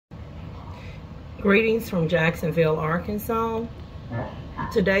Greetings from Jacksonville, Arkansas.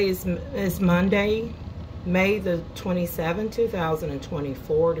 Today is Monday, May the 27th,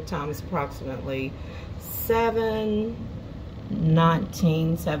 2024. The time is approximately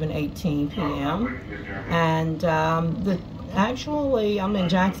 7:18 p.m. And actually, I'm in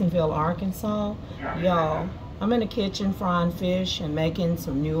Jacksonville, Arkansas. Y'all, I'm in the kitchen frying fish and making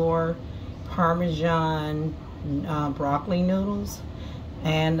some New Parmesan broccoli noodles.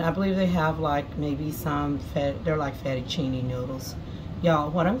 And I believe they have like maybe they're like fettuccine noodles.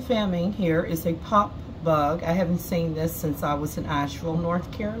 Y'all, what I'm filming here is a pop bug. I haven't seen this since I was in Asheville,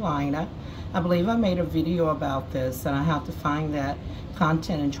 North Carolina. I believe I made a video about this, and I have to find that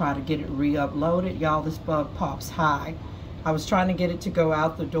content and try to get it re-uploaded. Y'all, this bug pops high. I was trying to get it to go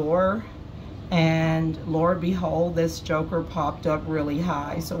out the door, and Lord behold, this joker popped up really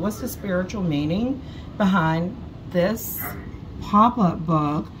high. So what's the spiritual meaning behind this pop-up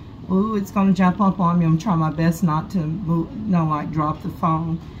bug? Ooh, it's gonna jump up on me. I'm trying my best not to move, like drop the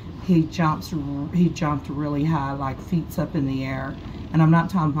phone. He jumped really high, like feet's up in the air. And I'm not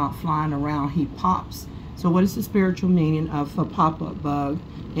talking about flying around, he pops. So what is the spiritual meaning of a pop-up bug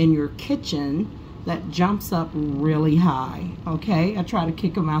in your kitchen that jumps up really high? Okay, I tried to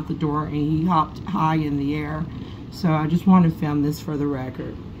kick him out the door and he hopped high in the air. So I just want to film this for the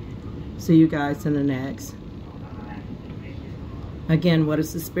record. See you guys in the next. Again, what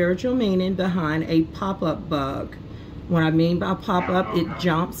is the spiritual meaning behind a pop-up bug? What I mean by pop-up, it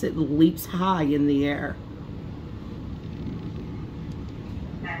jumps, it leaps high in the air.